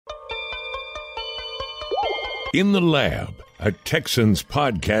In the Lab, a Texans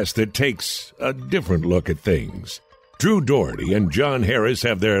podcast that takes a different look at things. Drew Doherty and John Harris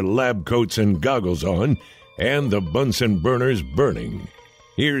have their lab coats and goggles on, and the Bunsen burners burning.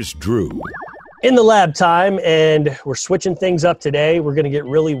 Here's Drew. In the lab time, and we're switching things up today. We're going to get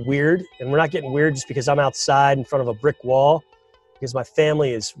really weird, and we're not getting weird just because I'm outside in front of a brick wall, because my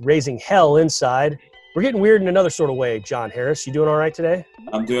family is raising hell inside. We're getting weird in another sort of way. John Harris, you doing all right today?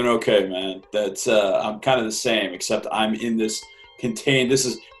 I'm doing okay, man. That's I'm kind of the same, except I'm in this contained.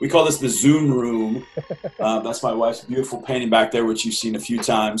 We call this the Zoom room. That's my wife's beautiful painting back there, which you've seen a few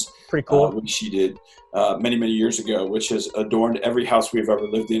times. Pretty cool. Which she did many years ago, which has adorned every house we've ever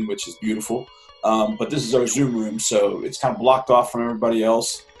lived in, which is beautiful. But this is our Zoom room, so it's kind of blocked off from everybody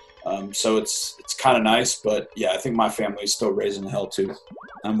else. So it's kind of nice, but yeah, I think my family is still raising hell too.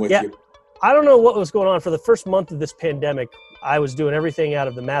 I'm with you. I don't know what was going on. For the first month of this pandemic, I was doing everything out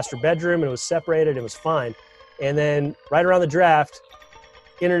of the master bedroom, and it was separated. It was fine. And then right around the draft,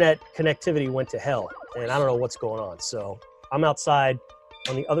 internet connectivity went to hell, and I don't know what's going on. So I'm outside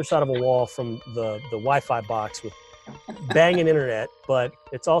on the other side of a wall from the Wi-Fi box with banging internet, but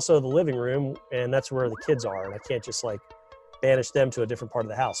it's also the living room, and that's where the kids are, and I can't just banish them to a different part of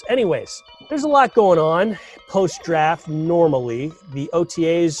the house. Anyways, there's a lot going on post-draft. Normally, the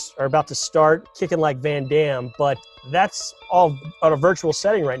OTAs are about to start kicking like Van Damme, but that's all on a virtual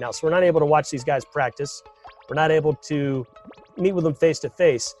setting right now, so we're not able to watch these guys practice. We're not able to meet with them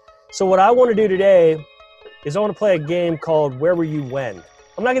face-to-face. So what I want to do today is I want to play a game called Where Were You When?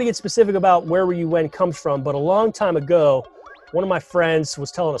 I'm not going to get specific about where were you when comes from, but a long time ago, one of my friends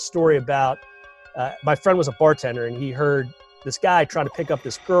was telling a story about, my friend was a bartender, and he heard this guy trying to pick up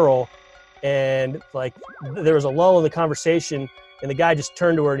this girl, and there was a lull in the conversation, and the guy just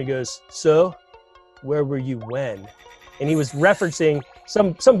turned to her and he goes, "So, where were you when?" And he was referencing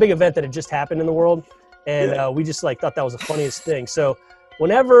some big event that had just happened in the world, and we just thought that was the funniest thing. So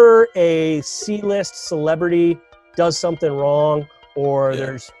whenever a C-list celebrity does something wrong, or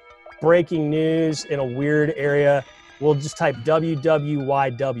there's breaking news in a weird area, we'll just type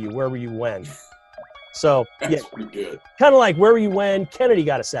WWYW, where were you when? So, that's pretty good. Kind of like, where were you when Kennedy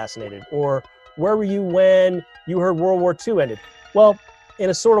got assassinated? Or where were you when you heard World War II ended? Well, in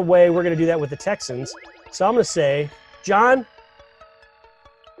a sort of way, we're going to do that with the Texans. So I'm going to say, John,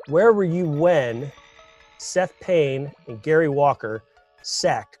 where were you when Seth Payne and Gary Walker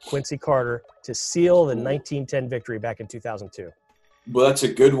sacked Quincy Carter to seal the 1910 victory back in 2002? Well, that's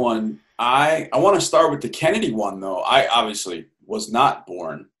a good one. I want to start with the Kennedy one, though. I obviously was not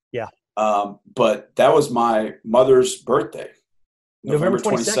born. Yeah. But that was my mother's birthday, November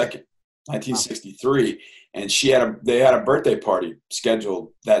 22nd, 1963. Wow. And they had a birthday party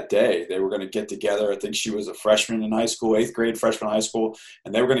scheduled that day. They were going to get together. I think she was a freshman in high school, 8th grade freshman in high school.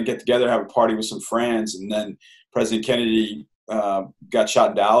 And they were going to get together, have a party with some friends. And then President Kennedy got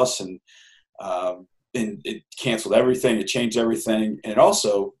shot in Dallas, and it canceled everything. It changed everything. And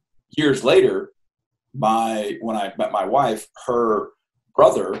also, years later, when I met my wife, her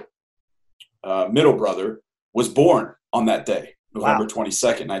brother, middle brother, was born on that day, November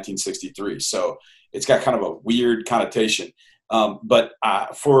 22nd, 1963. So it's got kind of a weird connotation. But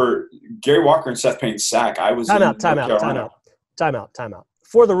for Gary Walker and Seth Payne's sack, I was Time out.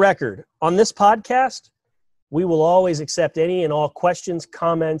 For the record, on this podcast, we will always accept any and all questions,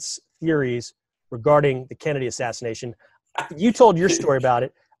 comments, theories regarding the Kennedy assassination. You told your story about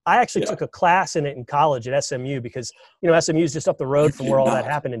it. I actually took a class in it in college at SMU because, SMU is just up the road from where all that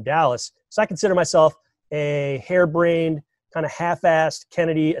happened in Dallas. So I consider myself a harebrained, kind of half-assed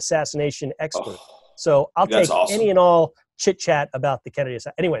Kennedy assassination expert. So I'll take any and all chit-chat about the Kennedy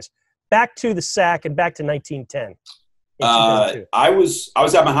assassination. Anyways, back to the sack and back to 1910. I was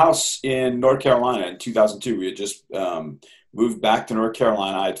at my house in North Carolina in 2002. We had just moved back to North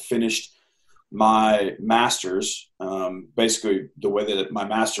Carolina. I had finished my master's. Basically, the way that my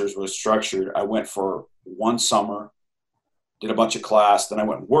master's was structured, I went for one summer, did a bunch of class, then I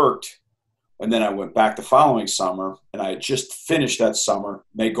went and worked, and then I went back the following summer, and I had just finished that summer.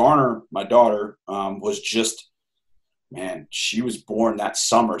 May Garner, my daughter, was just, she was born that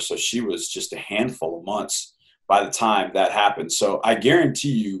summer, so she was just a handful of months by the time that happened. So I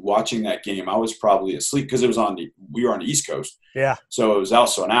guarantee you, watching that game, I was probably asleep because we were on the East Coast. Yeah. So it was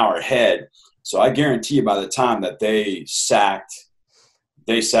also an hour ahead. So I guarantee you, by the time that they sacked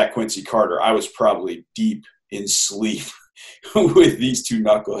Quincy Carter, I was probably deep in sleep with these two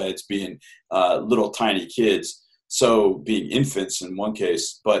knuckleheads being little tiny kids. So being infants in one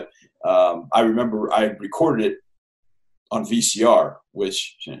case, but I remember I recorded it on VCR,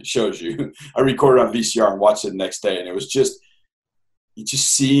 which shows you I recorded on VCR and watched it the next day. And it was just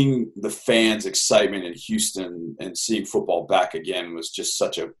just seeing the fans' excitement in Houston and seeing football back again was just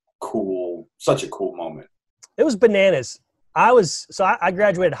such a cool moment. It was bananas. I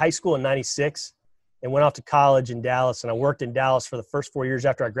graduated high school in '96 and went off to college in Dallas, and I worked in Dallas for the first 4 years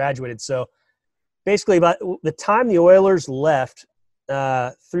after I graduated. So basically, about the time the Oilers left,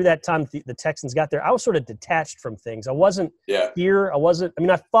 through that time the Texans got there, I was sort of detached from things. I wasn't here.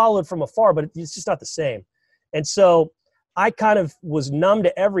 I followed from afar, but it's just not the same. And so I kind of was numb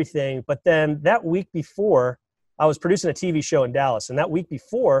to everything. But then that week before, I was producing a TV show in Dallas, and that week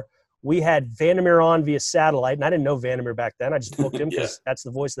before, we had Vandermeer on via satellite, and I didn't know Vandermeer back then. I just booked him because that's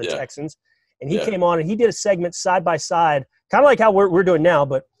the voice of the Texans. And he came on, and he did a segment side by side, kind of like how we're doing now,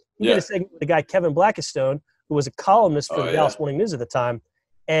 but he did a segment with the guy Kevin Blackistone, who was a columnist for the Dallas Morning News at the time.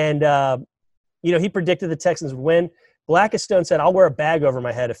 And, he predicted the Texans would win. Blackistone said, "I'll wear a bag over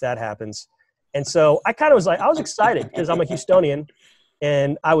my head if that happens." And so I kind of I was excited because I'm a Houstonian,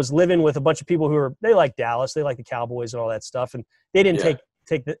 and I was living with a bunch of people they like Dallas, they like the Cowboys and all that stuff, and they didn't take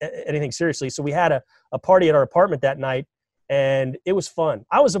anything seriously. So we had a party at our apartment that night, and it was fun.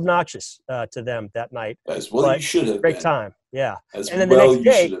 I was obnoxious to them that night. As well, you should have. Great time, yeah. As and then well,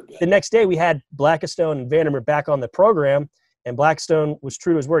 the next day we had Blackistone and Vandermeer back on the program, and Blackistone was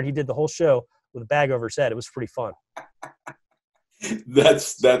true to his word. He did the whole show with a bag over his head. It was pretty fun.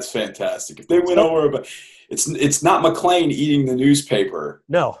 That's fantastic. If they went over, but it's not McLean eating the newspaper.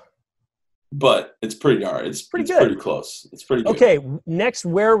 No. But it's pretty darn. It's good. Pretty close. It's pretty good. Okay, next,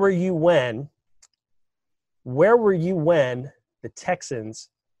 where were you when the Texans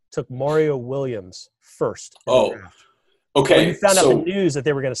took Mario Williams first in the draft? Okay. When you found out the news that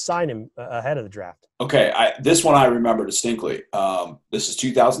they were going to sign him ahead of the draft. Okay, this one I remember distinctly. This is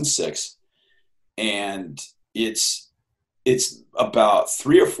 2006, and it's about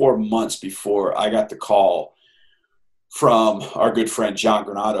 3 or 4 months before I got the call from our good friend John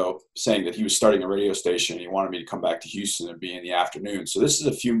Granado saying that he was starting a radio station and he wanted me to come back to Houston and be in the afternoon. So this is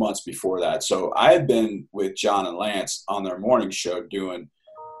a few months before that. So I had been with John and Lance on their morning show doing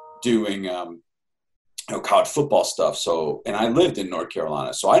college football stuff. So, and I lived in North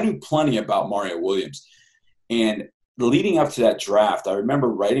Carolina, so I knew plenty about Mario Williams. And leading up to that draft, I remember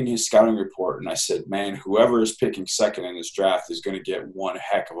writing his scouting report, and I said, man, whoever is picking second in this draft is going to get one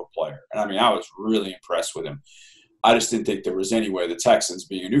heck of a player. And I was really impressed with him. I just didn't think there was any way the Texans,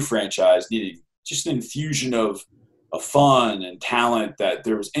 being a new franchise, needing just an infusion of fun and talent, that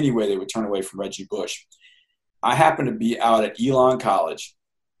there was any way they would turn away from Reggie Bush. I happened to be out at Elon College,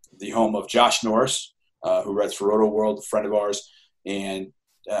 the home of Josh Norris, who writes for Roto World, a friend of ours. And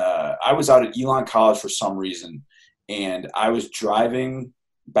I was out at Elon College for some reason, and I was driving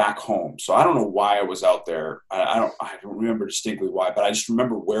back home. So I don't know why I was out there. I don't remember distinctly why, but I just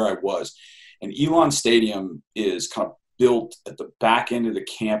remember where I was. And Elon Stadium is kind of built at the back end of the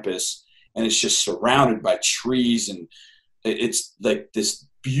campus, and it's just surrounded by trees, and it's like this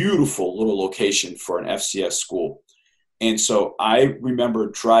beautiful little location for an FCS school. And so I remember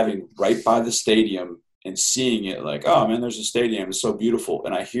driving right by the stadium and seeing it like, oh, man, there's a stadium. It's so beautiful.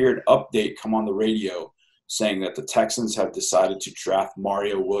 And I hear an update come on the radio saying that the Texans have decided to draft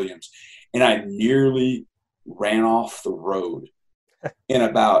Mario Williams. And I nearly ran off the road. And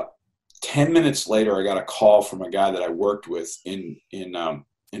about 10 minutes later, I got a call from a guy that I worked with in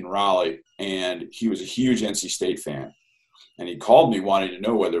Raleigh, and he was a huge NC State fan. And he called me wanting to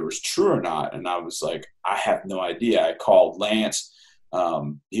know whether it was true or not. And I was like, I have no idea. I called Lance.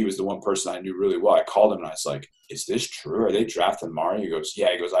 He was the one person I knew really well. I called him, and I was like, is this true? Are they drafting Mario? He goes,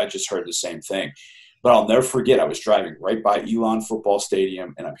 yeah. He goes, I just heard the same thing. But I'll never forget, I was driving right by Elon Football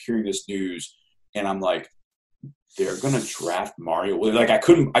Stadium, and I'm hearing this news, and I'm like, they're going to draft Mario. Like,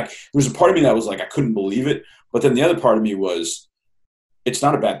 there was a part of me that was like, I couldn't believe it. But then the other part of me was, it's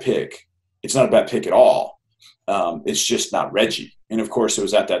not a bad pick. It's not a bad pick at all. It's just not Reggie. And of course, it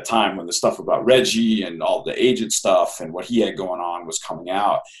was at that time when the stuff about Reggie and all the agent stuff and what he had going on was coming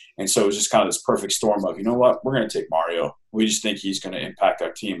out. And so it was just kind of this perfect storm of, you know what, we're going to take Mario. We just think he's going to impact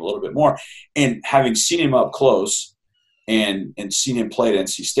our team a little bit more. And having seen him up close and seen him play at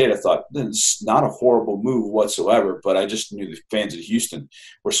NC State, I thought, it's not a horrible move whatsoever. But I just knew the fans of Houston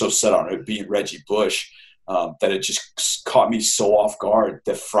were so set on it being Reggie Bush that it just caught me so off guard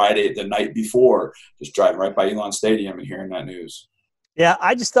that Friday, the night before, just driving right by Elon Stadium and hearing that news. Yeah,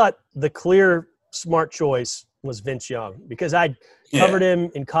 I just thought the clear, smart choice was Vince Young, because I covered him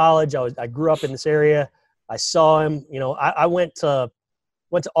in college. I grew up in this area. I saw him. You know, I went to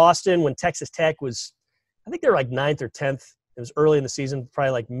Austin when Texas Tech was, I think they were like 9th or 10th. It was early in the season,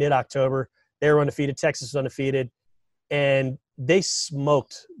 probably like mid-October. They were undefeated. Texas was undefeated. And they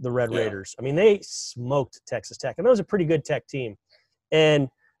smoked the Red Raiders. I mean, they smoked Texas Tech. And that was a pretty good Tech team. And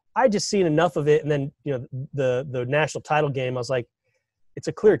I just seen enough of it. And then, the national title game, I was like, it's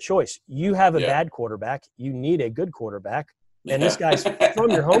a clear choice. You have a bad quarterback. You need a good quarterback. And this guy's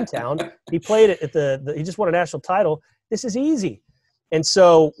from your hometown. He played it at he just won a national title. This is easy. And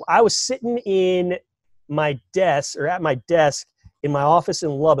so I was sitting in my desk in my office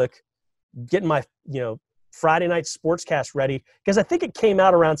in Lubbock, getting my, Friday night sportscast ready, because I think it came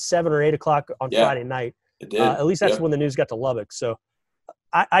out around 7 or 8 o'clock on Friday night. It did. At least that's when the news got to Lubbock. So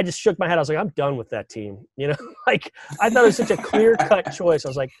I just shook my head. I was like, I'm done with that team. Like, I thought it was such a clear-cut choice. I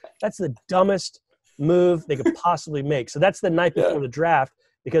was like, that's the dumbest move they could possibly make. So that's the night before the draft,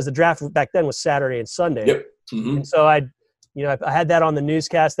 because the draft back then was Saturday and Sunday. Yep. Mm-hmm. And so I had that on the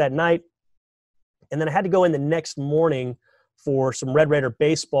newscast that night. And then I had to go in the next morning for some Red Raider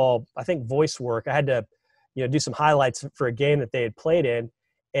baseball, I think voice work. I had to, do some highlights for a game that they had played in.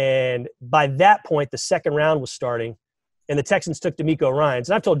 And by that point, the second round was starting, and the Texans took DeMeco Ryans.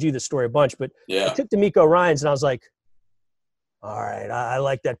 And I've told you this story a bunch, but I took DeMeco Ryans, and I was like, all right, I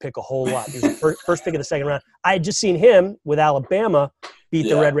like that pick a whole lot. He was the first pick of the second round. I had just seen him with Alabama beat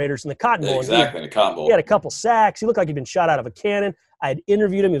the Red Raiders in the Cotton Bowl. Exactly, in the Cotton Bowl. He had a couple sacks. He looked like he'd been shot out of a cannon. I had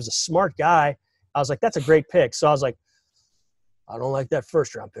interviewed him. He was a smart guy. I was like, that's a great pick. So I was like, I don't like that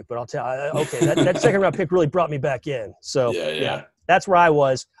first round pick, but I'll tell you, okay, that second round pick really brought me back in. So that's where I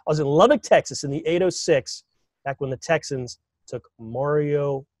was. I was in Lubbock, Texas in the 806, back when the Texans took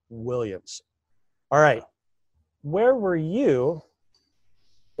Mario Williams. All right. Where were you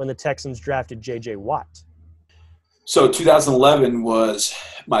when the Texans drafted J.J. Watt? So 2011 was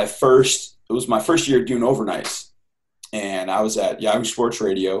my first year doing overnights. And I was at Yahoo Sports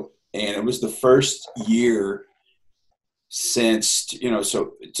Radio, and it was the first year since,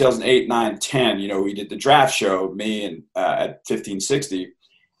 so 2008, 9, 10, we did the draft show, me and at 1560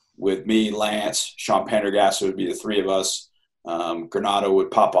 with me, Lance, Sean Pendergast, would be the three of us. Granado would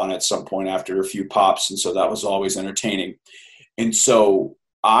pop on at some point after a few pops. And so that was always entertaining. And so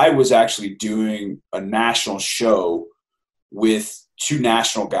I was actually doing a national show with two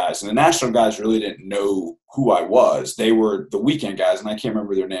national guys. And the national guys really didn't know who I was. They were the weekend guys, and I can't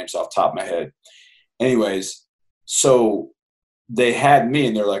remember their names off the top of my head. Anyways, so they had me,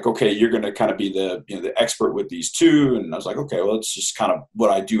 and they're like, okay, you're going to kind of be the expert with these two. And I was like, okay, well, it's just kind of what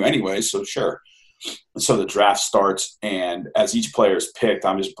I do anyway. So sure. And so the draft starts, and as each player is picked,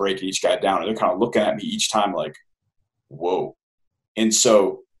 I'm just breaking each guy down, and they're kind of looking at me each time like, whoa. And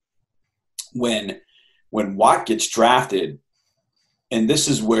so when Watt gets drafted, and this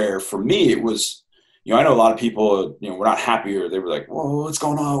is where, for me, it was, I know a lot of people, were not happy, or they were like, whoa, what's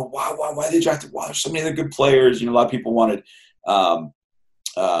going on? Why they drafted? Why there's so many other good players? A lot of people wanted,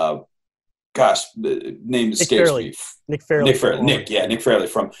 the name escapes me. Nick Fairley. Nick Fairley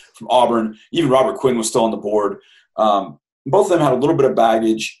from Auburn. Even Robert Quinn was still on the board. Both of them had a little bit of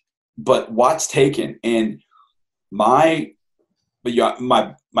baggage, but Watt's taken. And my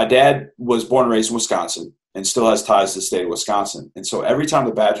dad was born and raised in Wisconsin and still has ties to the state of Wisconsin. And so every time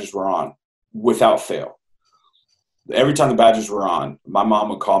the Badgers were on, without fail, every time the Badgers were on, my mom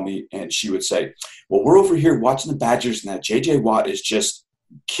would call me and she would say, well, we're over here watching the Badgers, and that J.J. Watt is just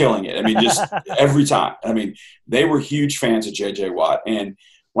killing it. I mean, just every time. I mean, they were huge fans of J.J. Watt. And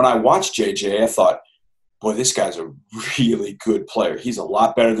when I watched J.J., I thought, boy, this guy's a really good player. He's a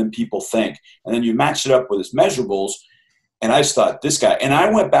lot better than people think. And then you match it up with his measurables, and I just thought, this guy – and I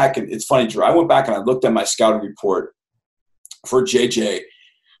went back, and it's funny, Drew, I went back and I looked at my scouting report for J.J.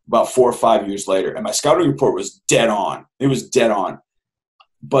 about 4 or 5 years later, and my scouting report was dead on. It was dead on.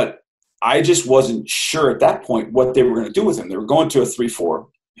 But I just wasn't sure at that point what they were going to do with him. They were going to a 3-4.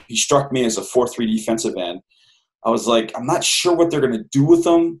 He struck me as a 4-3 defensive end. I was like, I'm not sure what they're going to do with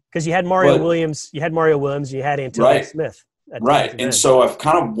him. Because you had Mario Williams. You had Antonio Smith. Right. And so I've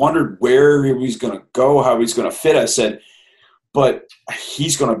kind of wondered where he was going to go, how he's going to fit. I said, but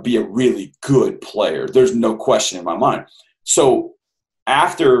he's going to be a really good player. There's no question in my mind. So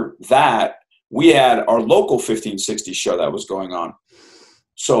after that, we had our local 1560 show that was going on.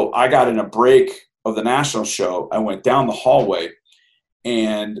 So I got in a break of the national show. I went down the hallway,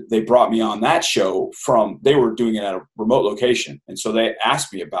 and they brought me on that show they were doing it at a remote location. And so they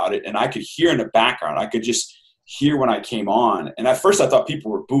asked me about it, and I could hear in the background. I could just hear when I came on. And at first I thought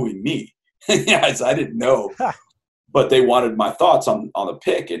people were booing me. Yes, I didn't know. But they wanted my thoughts on the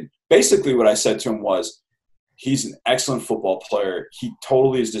pick. And basically what I said to him was, he's an excellent football player. He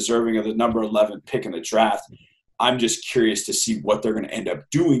totally is deserving of the number 11 pick in the draft. I'm just curious to see what they're going to end up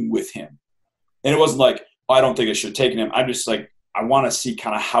doing with him. And it wasn't like, oh, I don't think I should have taken him. I'm just like, I want to see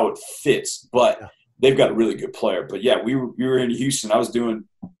kind of how it fits. But they've got a really good player. But, yeah, we were in Houston. I was doing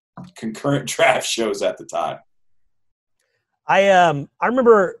concurrent draft shows at the time. I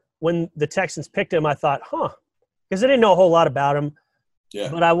remember when the Texans picked him, I thought, because I didn't know a whole lot about him. Yeah.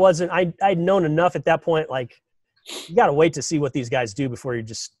 But I'd known enough at that point, like, you got to wait to see what these guys do before you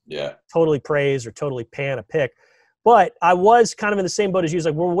just totally praise or totally pan a pick. But I was kind of in the same boat as you. Was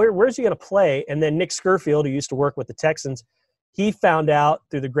like, well, where's he going to play? And then Nick Scurfield, who used to work with the Texans, he found out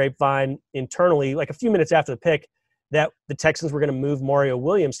through the grapevine internally, like a few minutes after the pick, that the Texans were going to move Mario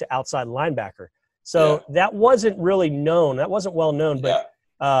Williams to outside linebacker. So that wasn't really known. That wasn't well known. But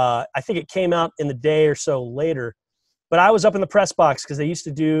I think it came out in the day or so later. But I was up in the press box because they used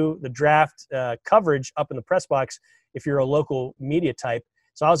to do the draft coverage up in the press box if you're a local media type.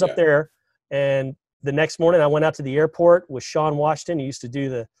 So I was up there, and the next morning I went out to the airport with Sean Washington. He used to do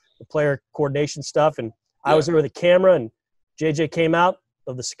the player coordination stuff, and I was there with a camera, and JJ came out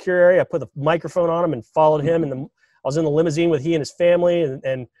of the secure area. I put the microphone on him and followed him, and I was in the limousine with he and his family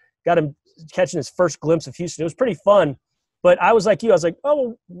and got him catching his first glimpse of Houston. It was pretty fun. But I was like you. I was like,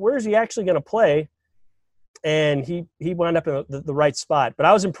 oh, where's he actually going to play? And he wound up in the right spot. But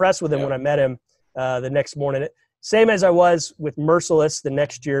I was impressed with him when I met him the next morning. Same as I was with Merciless the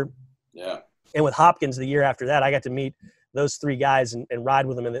next year. Yeah. And with Hopkins the year after that. I got to meet those three guys and ride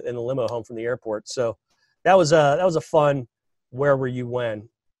with them in the limo home from the airport. So that was a fun where were you when.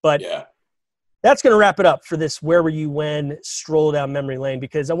 But that's going to wrap it up for this where were you when stroll down memory lane,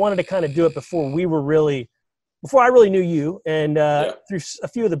 because I wanted to kind of do it before I really knew you, and through a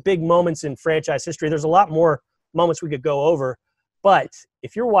few of the big moments in franchise history. There's a lot more moments we could go over. But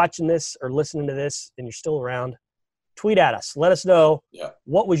if you're watching this or listening to this and you're still around, tweet at us. Let us know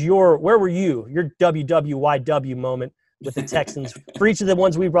what was where were you, your WWYW moment with the Texans. For each of the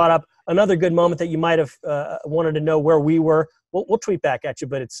ones we brought up, another good moment that you might have wanted to know where we were, we'll tweet back at you.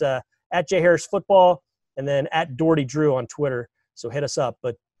 But it's at Jay Harris Football and then at Doherty Drew on Twitter. So hit us up.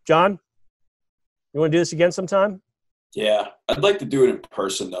 But John, you want to do this again sometime? Yeah, I'd like to do it in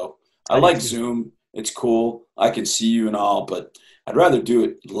person, though. I like Zoom. It's cool. I can see you and all, but I'd rather do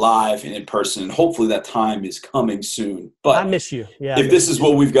it live and in person, and hopefully that time is coming soon. But I miss you. Yeah. If this is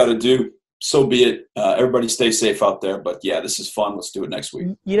what we've got to do, so be it. Everybody stay safe out there. But, yeah, this is fun. Let's do it next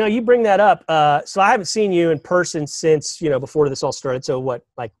week. You know, you bring that up. So I haven't seen you in person since, before this all started. So what,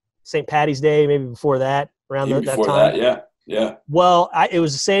 like St. Patty's Day, maybe before that, around that time? Before that, yeah. Yeah. Well, it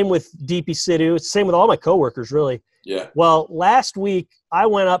was the same with DP Sidhu. It's the same with all my coworkers, really. Yeah. Well, last week I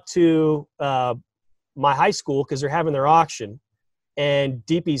went up to my high school because they're having their auction, and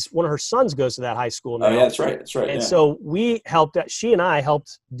DP's one of her sons goes to that high school now. Oh, yeah, that's right. That's right. And so we helped. She and I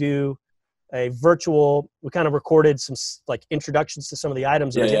helped do a virtual. We kind of recorded some like introductions to some of the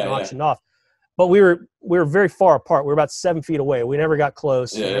items that are getting auctioned off. But we were very far apart. We were about 7 feet away. We never got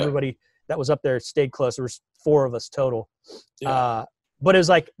close. Yeah, everybody that was up there stayed close. There was 4 of us total. Yeah. But it was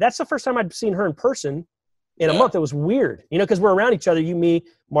like, that's the first time I'd seen her in person in a month. It was weird, because we're around each other. You, me,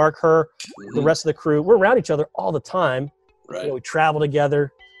 Mark, her, the rest of the crew. We're around each other all the time. Right. We travel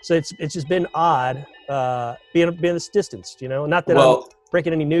together. So it's just been odd being this distance, Not that I'm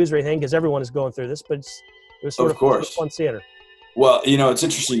breaking any news or anything because everyone is going through this, but it was sort of fun seeing her. Well, it's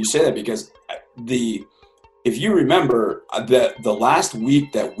interesting you say that because if you remember the last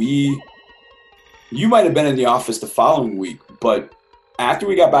week that you might have been in the office the following week, but after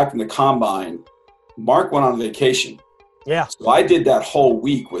we got back from the combine, Mark went on vacation. Yeah. So I did that whole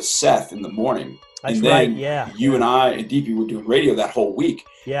week with Seth in the morning. That's and then right, yeah. You and I and DP were doing radio that whole week.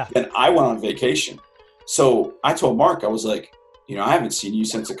 Yeah. Then I went on vacation. So I told Mark, I was like, I haven't seen you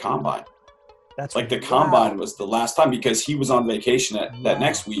since the combine. That's like the combine was the last time because he was on vacation that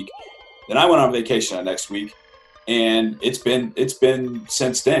next week. Then I went on vacation that next week. And it's been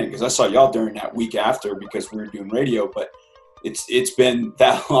since then because I saw y'all during that week after because we were doing radio, but it's been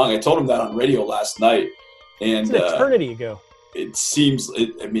that long. I told him that on radio last night, and it's an eternity ago. It seems.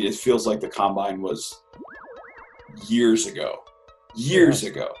 It feels like the combine was years ago,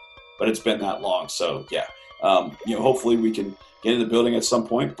 but it's been that long. So yeah, hopefully we can get in the building at some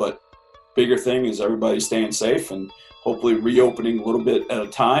point. But bigger thing is everybody staying safe and hopefully reopening a little bit at a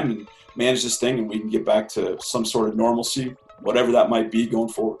time and manage this thing, and we can get back to some sort of normalcy, whatever that might be going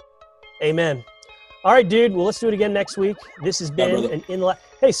forward. Amen. All right, dude. Well, let's do it again next week. This has been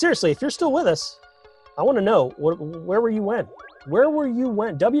Hey, seriously, if you're still with us, I want to know where were you when? Where were you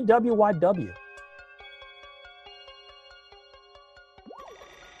when? WWYW.